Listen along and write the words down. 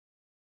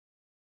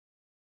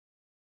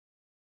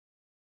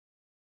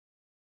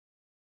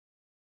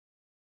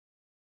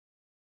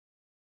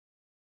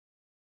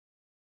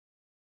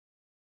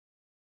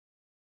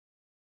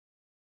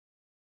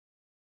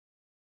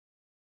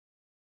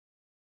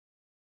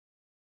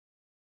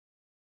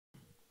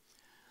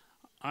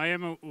I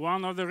am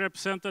one of the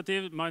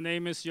representatives. My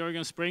name is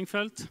Jörgen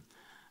Springfeldt.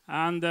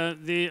 And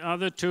the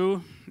other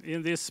two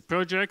in this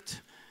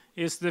project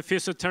is the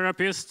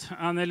physiotherapist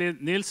Anneli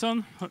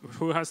Nilsson,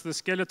 who has the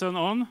skeleton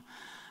on,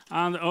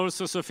 and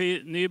also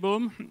Sofie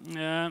Nybom.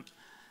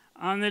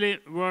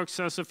 Anneli works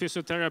as a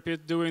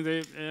physiotherapist doing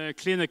the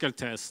clinical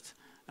test.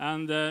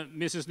 And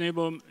Mrs.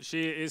 Nybom,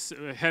 she is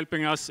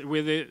helping us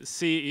with the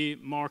CE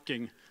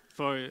marking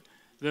for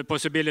the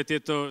possibility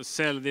to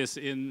sell this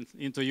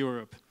into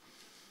Europe.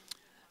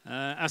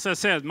 As I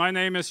said, my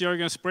name is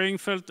Jörgen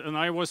Springfeldt, and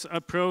I was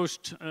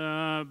approached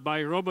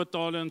by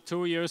Robotdalen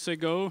 2 years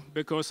ago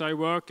because I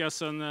work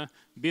as a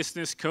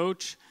business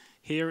coach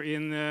here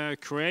in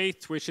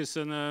Kuwait, which is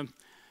a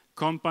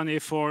company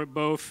for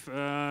both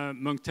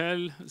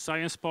Munktell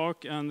Science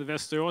Park and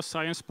Västerås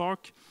Science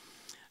Park.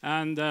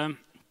 And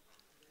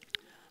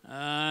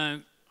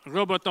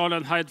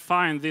Robotdalen had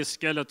found this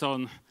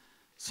skeleton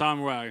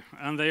somewhere,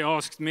 and they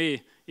asked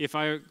me if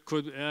I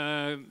could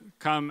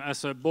come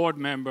as a board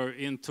member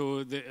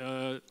into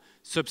the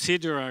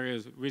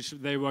subsidiaries which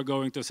they were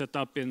going to set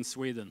up in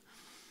Sweden.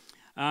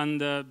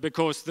 And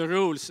because the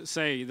rules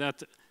say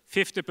that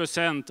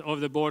 50% of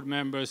the board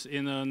members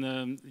in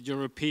a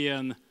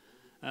European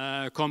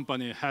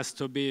company has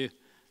to be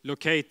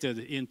located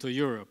into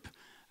Europe.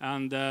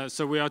 And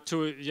so we are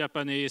 2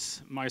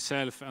 Japanese,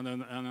 myself, and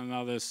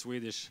another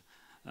Swedish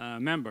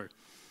member.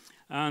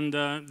 And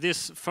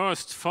this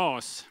first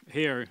phase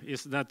here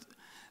is that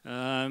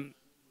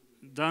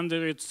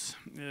Danderyd's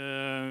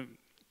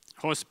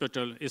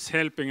hospital is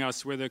helping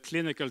us with a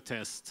clinical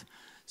test.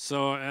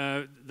 So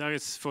there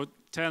is for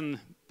 10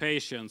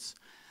 patients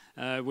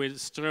with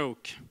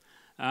stroke,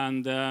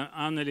 and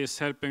Anneli is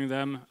helping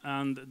them.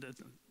 And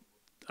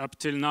up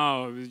till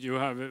now, you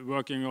have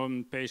working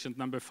on patient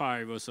number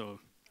 5 or so.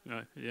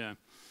 Yeah.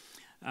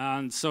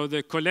 And so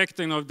the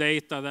collecting of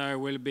data there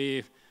will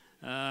be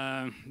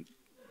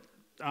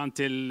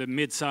until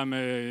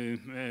midsummer,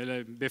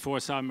 before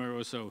summer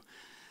or so.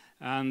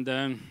 And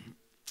then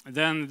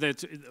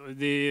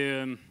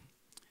the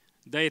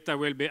data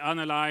will be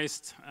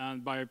analyzed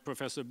by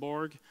Professor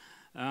Borg,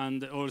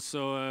 and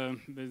also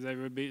they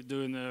will be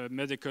doing a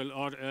medical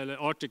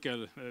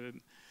article,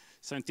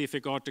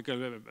 scientific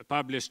article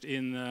published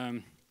in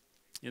a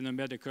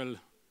medical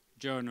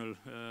journal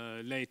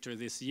later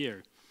this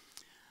year.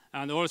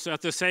 And also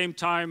at the same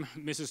time,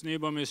 Mrs.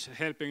 Nybom is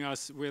helping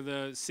us with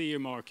the CE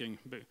marking.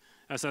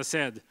 As I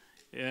said,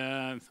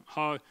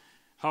 how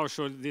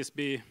should this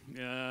be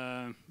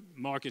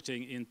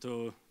marketing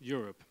into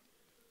Europe?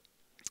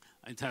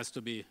 It has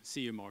to be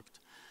CE marked.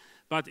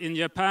 But in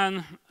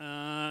Japan,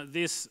 I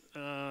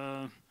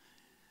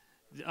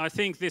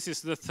think this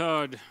is the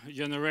 3rd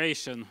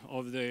generation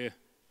of the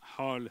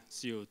HAL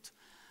suit.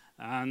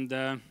 And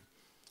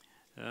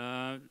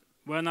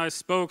when I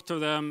spoke to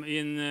them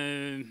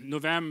in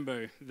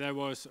November, there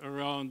was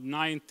around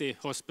 90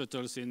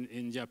 hospitals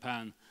in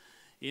Japan.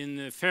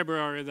 In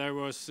February, there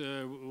was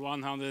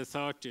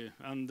 130,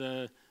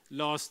 and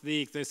last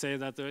week they say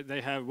that they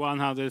have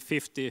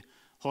 150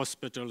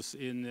 hospitals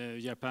in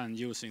Japan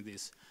using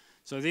this.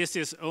 So this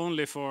is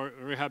only for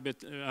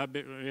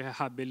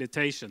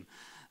rehabilitation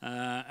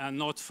and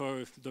not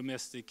for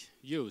domestic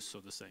use, so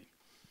to say.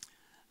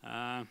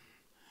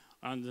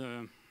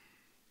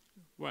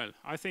 Well,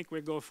 I think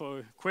we go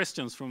for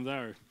questions from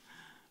there.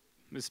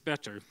 It's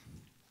better.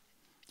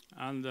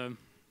 And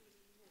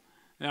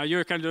yeah,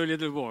 you can do a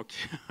little walk.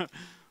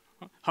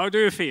 How do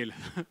you feel?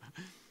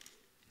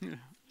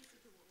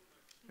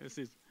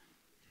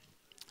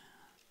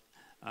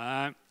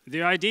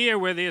 The idea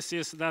with this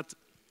is that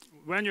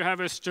when you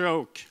have a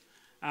stroke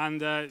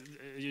and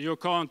you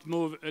can't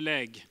move a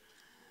leg,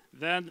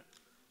 then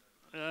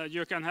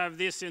you can have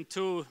this in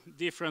 2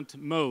 different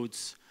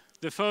modes.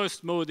 The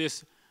first mode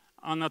is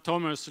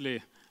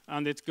anatomically,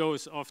 and it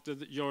goes after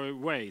your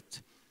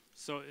weight.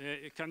 So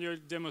can you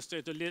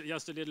demonstrate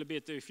just a little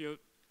bit if you,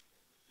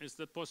 is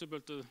that possible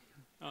to?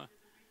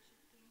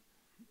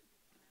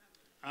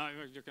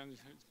 You can.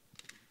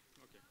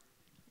 Okay.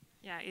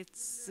 Yeah,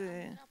 it's.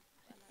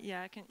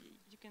 Yeah, you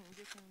can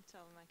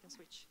tell them I can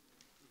switch.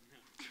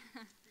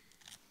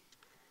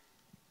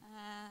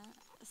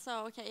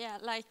 So okay, yeah,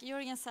 like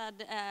Jörgen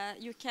said,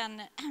 you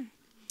can.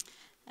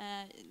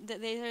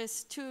 There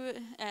is two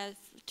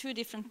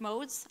different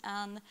modes,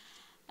 and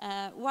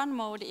one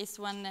mode is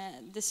when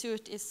the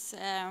suit is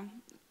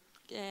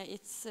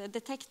it's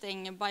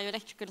detecting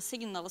bioelectrical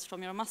signals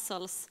from your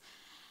muscles,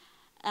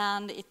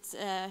 and it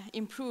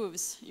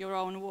improves your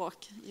own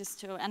walk just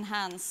to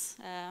enhance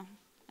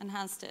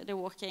the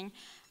walking.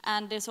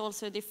 And there's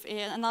also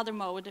another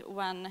mode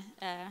when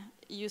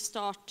you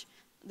start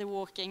the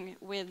walking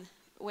with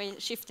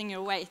shifting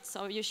your weight.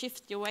 So you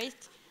shift your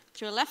weight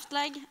to your left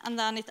leg, and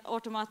then it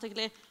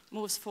automatically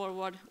moves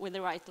forward with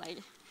the right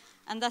leg.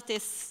 And that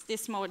is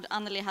this mode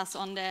Anneli has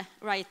on the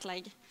right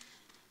leg.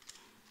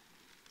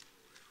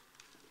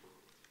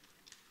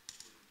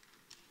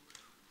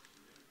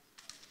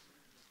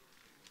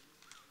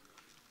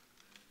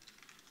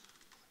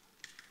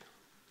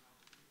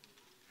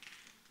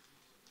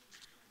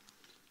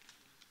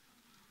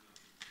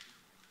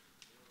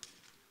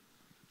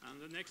 And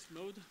the next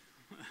mode?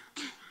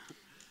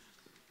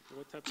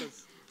 What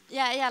happens?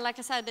 Yeah, like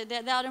I said,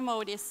 the other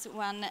mode is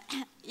when,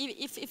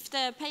 if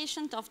the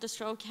patient after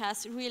stroke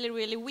has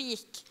really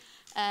weak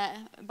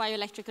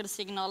bioelectrical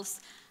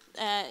signals,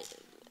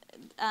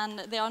 and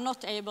they are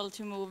not able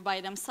to move by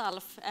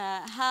themselves,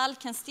 HAL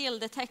can still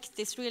detect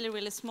these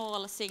really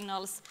small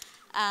signals,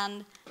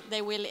 and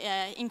they will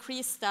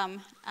increase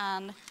them.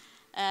 And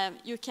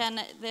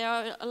there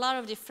are a lot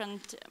of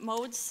different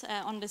modes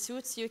on the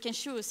suits. You can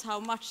choose how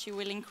much you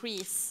will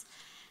increase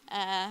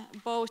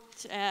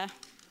both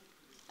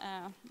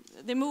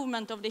the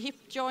movement of the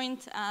hip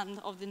joint and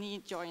of the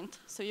knee joint.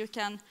 So you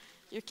can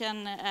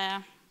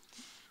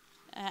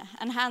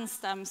enhance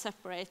them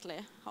separately,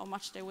 how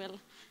much they will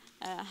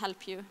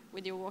help you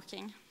with your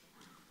walking.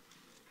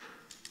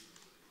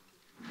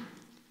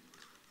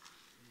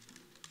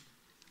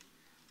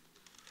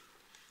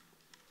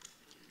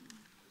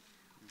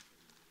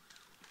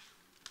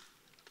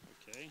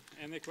 Okay,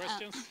 any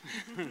questions?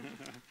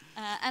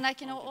 And I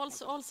can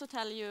also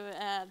tell you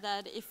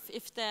that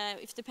if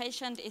the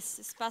patient is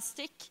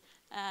spastic,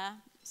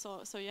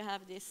 so you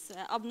have these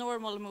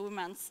abnormal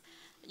movements,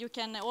 you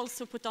can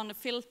also put on a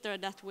filter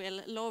that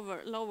will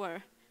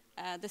lower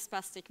the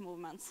spastic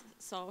movements.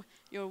 So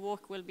your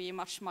walk will be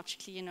much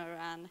cleaner,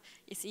 and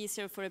it's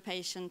easier for a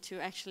patient to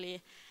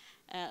actually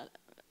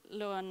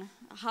learn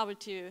how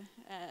to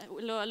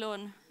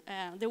learn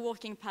the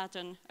walking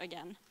pattern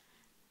again.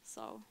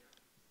 So,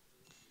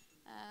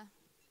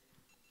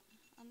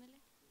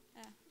 Anneli,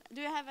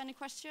 do you have any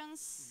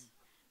questions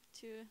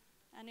to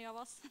any of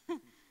us?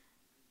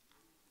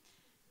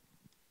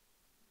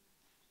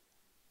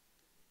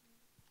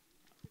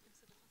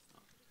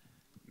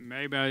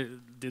 Maybe I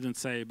didn't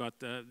say, but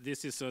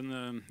this is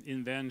an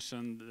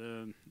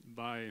invention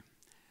by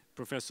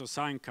Professor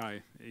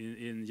Sankai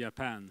in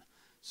Japan.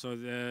 So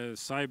the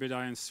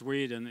Cyberdyne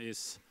Sweden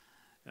is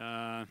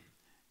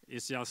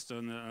just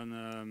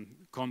a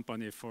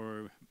company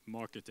for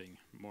marketing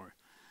more.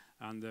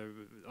 And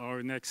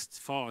our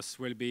next phase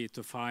will be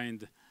to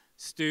find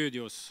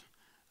studios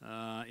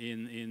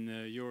in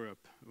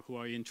Europe who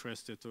are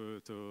interested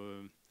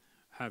to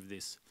have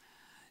this.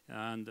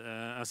 And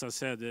as I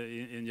said,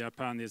 in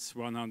Japan it's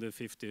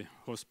 150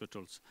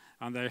 hospitals,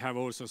 and they have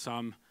also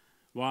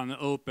one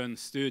open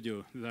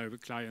studio where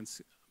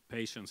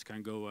patients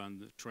can go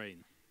and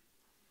train.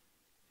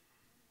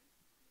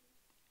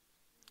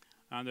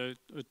 And a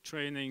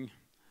training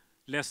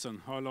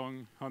lesson,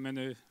 how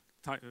many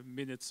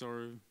minutes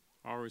or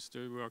hours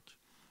do you work?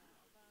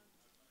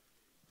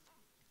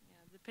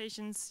 Yeah, the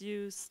patients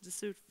use the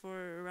suit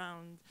for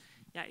around,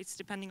 it's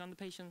depending on the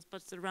patients,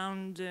 but it's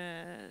around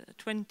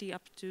 20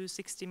 up to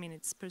 60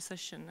 minutes per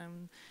session.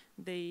 And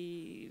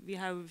we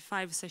have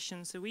 5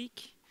 sessions a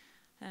week,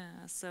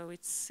 so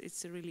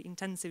it's a really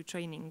intensive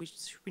training,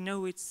 which we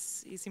know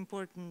is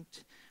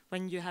important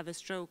when you have a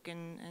stroke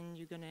and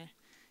you're gonna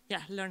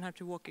learn how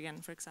to walk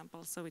again, for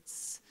example. So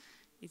it's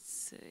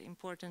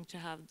important to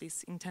have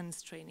this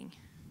intense training.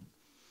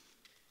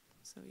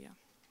 So yeah.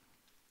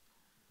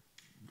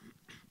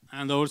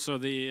 And also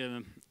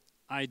the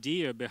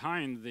idea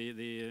behind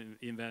the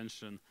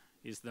invention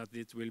is that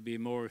it will be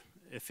more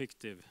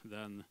effective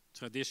than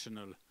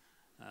traditional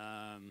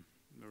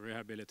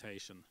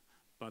rehabilitation,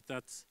 but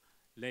that's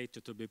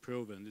later to be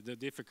proven. The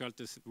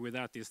difficulties with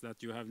that is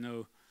that you have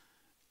no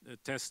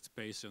test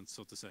patients,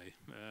 so to say,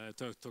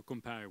 to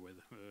compare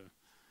with.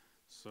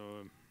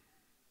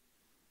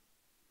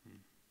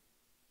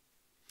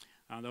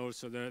 And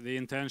also the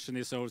intention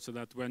is also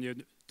that when you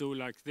do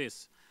like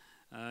this,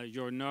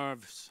 your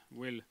nerves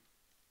will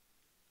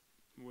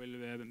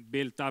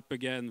build up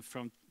again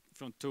from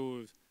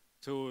two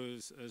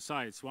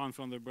sides, one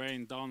from the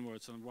brain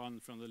downwards and one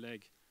from the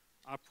leg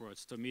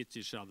upwards to meet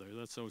each other.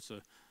 That's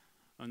also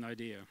an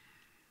idea.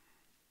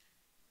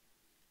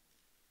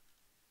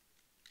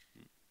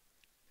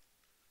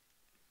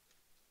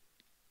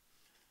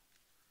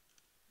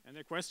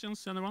 Any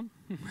questions, anyone?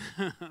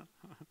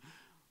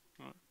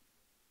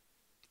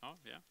 Oh,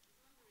 yeah.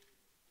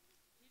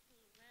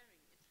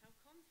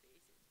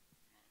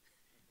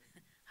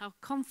 How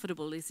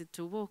comfortable is it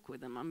to walk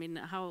with them? I mean,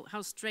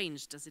 how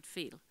strange does it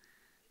feel?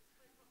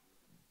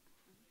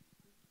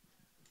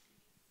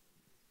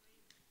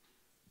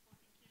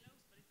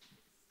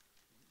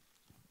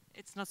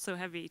 It's not so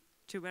heavy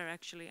to wear,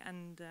 actually,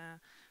 and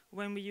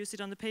when we use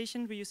it on the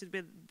patient, we use it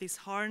with this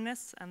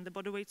harness and the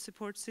body weight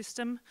support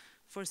system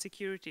for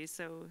security,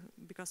 so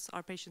because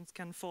our patients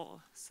can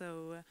fall.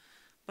 So,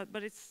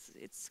 but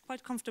it's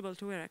quite comfortable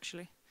to wear,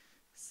 actually.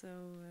 So.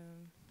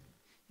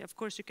 Yeah, of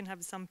course, you can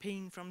have some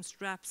pain from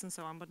straps and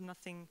so on, but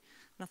nothing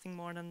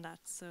more than that.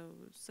 So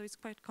it's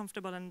quite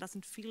comfortable and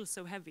doesn't feel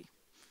so heavy,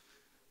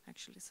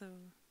 actually. So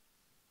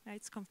yeah,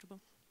 it's comfortable.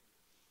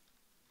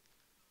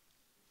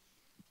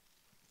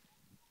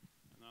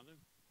 Another?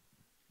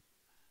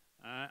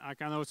 I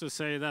can also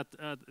say that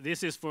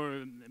this is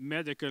for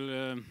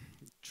medical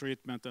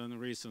treatment and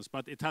reasons,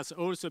 but it has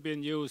also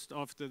been used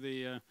after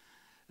the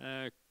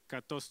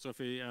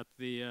catastrophe at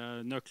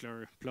the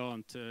nuclear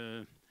plant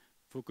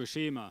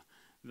Fukushima,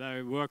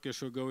 their workers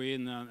should go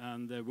in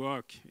and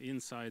work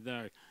inside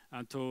there,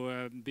 and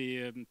to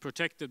be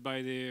protected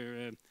by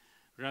the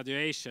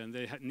radiation,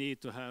 they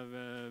need to have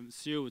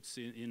suits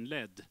in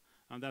lead,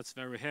 and that's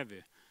very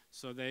heavy.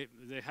 So they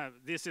have,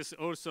 this is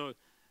also,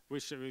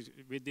 which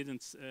we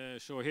didn't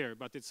show here,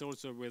 but it's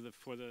also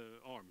for the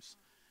arms.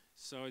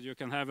 So you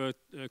can have a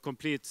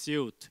complete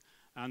suit,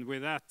 and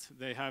with that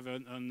they have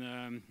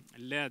an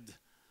lead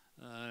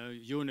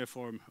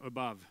uniform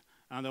above.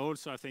 And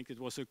also I think it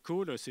was a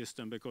cooler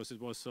system because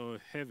it was so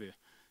heavy.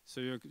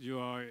 So you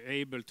are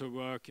able to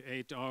work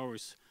 8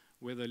 hours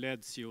with a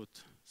lead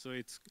suit. So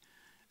it's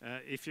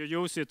if you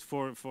use it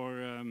for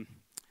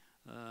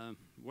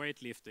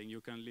weightlifting,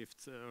 you can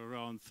lift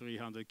around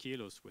 300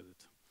 kilos with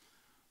it.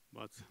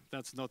 But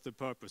that's not the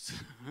purpose.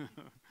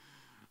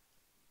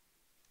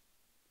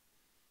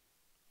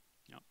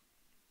 Yeah.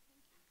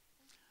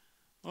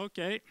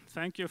 Okay,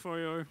 thank you for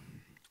your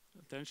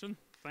attention.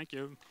 Thank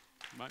you.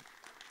 Bye.